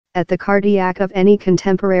At the cardiac of any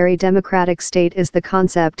contemporary democratic state is the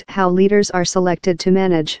concept how leaders are selected to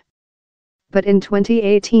manage. But in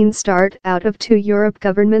 2018 start out of two Europe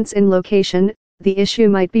governments in location, the issue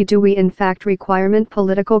might be, do we in fact requirement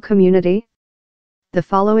political community? The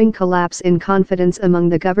following collapse in confidence among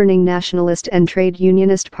the governing nationalist and trade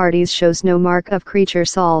unionist parties shows no mark of creature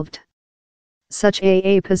solved. Such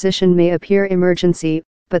a position may appear emergency,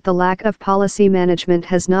 but the lack of policy management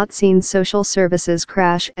has not seen social services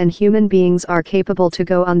crash and human beings are capable to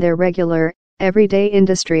go on their regular, everyday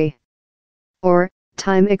industry. Or,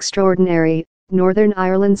 time extraordinary, Northern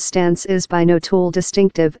Ireland's stance is by no tool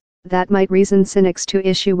distinctive, that might reason cynics to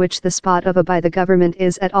issue which the spot of a by the government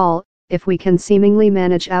is at all, if we can seemingly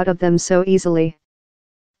manage out of them so easily.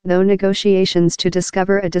 Though negotiations to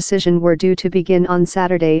discover a decision were due to begin on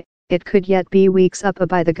Saturday, it could yet be weeks up a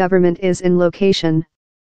by the government is in location.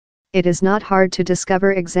 It is not hard to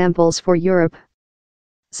discover examples for Europe.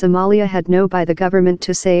 Somalia had no by the government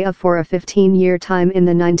to say of for a 15-year time in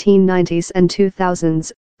the 1990s and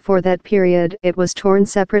 2000s, for that period it was torn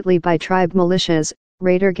separately by tribe militias,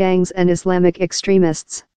 raider gangs and Islamic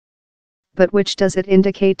extremists. But which does it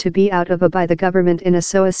indicate to be out of a by the government in a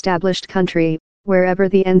so established country, wherever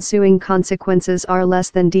the ensuing consequences are less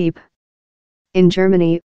than deep? In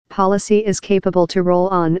Germany, policy is capable to roll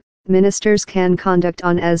on, ministers can conduct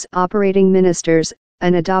on as operating ministers,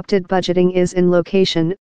 and adopted budgeting is in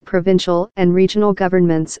location, provincial and regional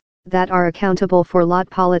governments, that are accountable for lot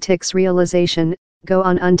politics realization, go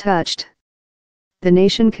on untouched. The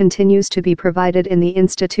nation continues to be provided in the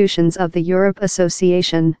institutions of the Europe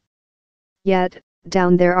Association. Yet,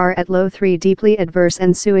 down there are at low 3 deeply adverse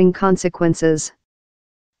ensuing consequences.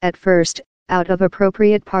 At first, out of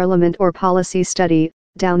appropriate parliament or policy study,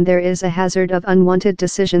 down there is a hazard of unwanted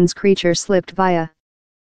decisions creature slipped via.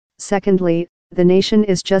 Secondly, the nation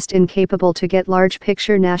is just incapable to get large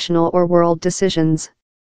picture national or world decisions.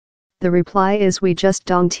 The reply is we just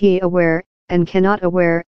don't aware, and cannot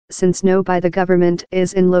aware, since no by the government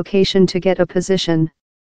is in location to get a position.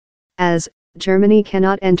 As, Germany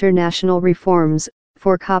cannot enter national reforms,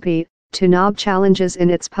 for copy, to knob challenges in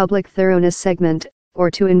its public thoroughness segment,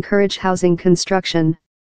 or to encourage housing construction.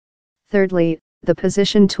 Thirdly, the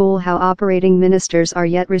position tool how operating ministers are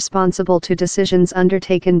yet responsible to decisions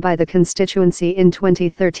undertaken by the constituency in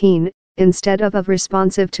 2013, instead of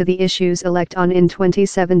responsive to the issues elect on in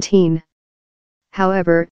 2017.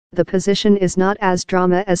 However, the position is not as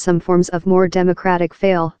drama as some forms of more democratic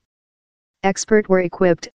fail. Expert were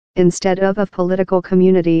equipped, instead of political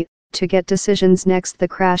community, to get decisions next the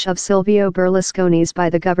crash of Silvio Berlusconi's by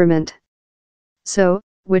the government. So,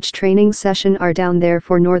 which training session are down there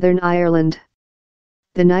for Northern Ireland?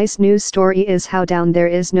 The nice news story is how down there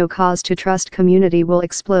is no cause to trust community will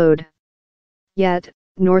explode. Yet,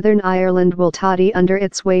 Northern Ireland will toddy under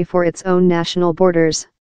its way for its own national borders.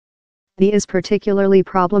 The is particularly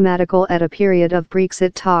problematical at a period of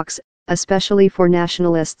Brexit talks, especially for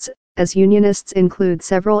nationalists, as unionists include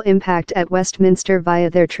several impact at Westminster via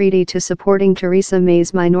their treaty to supporting Theresa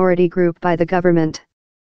May's minority group by the government.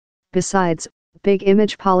 Besides, big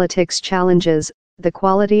image politics challenges, the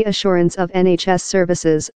quality assurance of NHS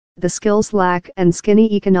services, the skills lack and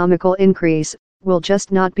skinny economical increase, will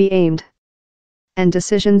just not be aimed. And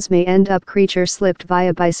decisions may end up creature slipped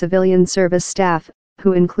via by civilian service staff,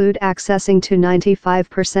 who include accessing to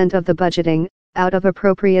 95% of the budgeting, out of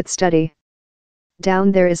appropriate study.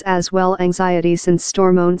 Down there is as well anxiety since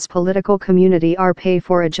Stormont's political community are pay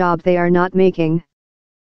for a job they are not making.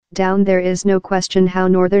 Down there is no question how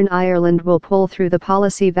Northern Ireland will pull through the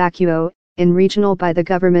policy vacuo, in regional by the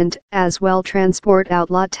government, as well transport out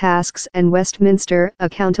lot tasks and Westminster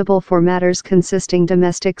accountable for matters consisting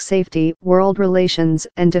domestic safety, world relations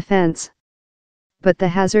and defence. But the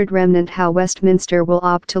hazard remnant how Westminster will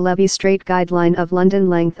opt to levy straight guideline of London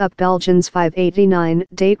length up Belgians 589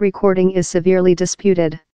 date recording is severely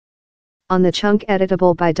disputed. On the chunk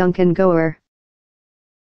editable by Duncan Gower.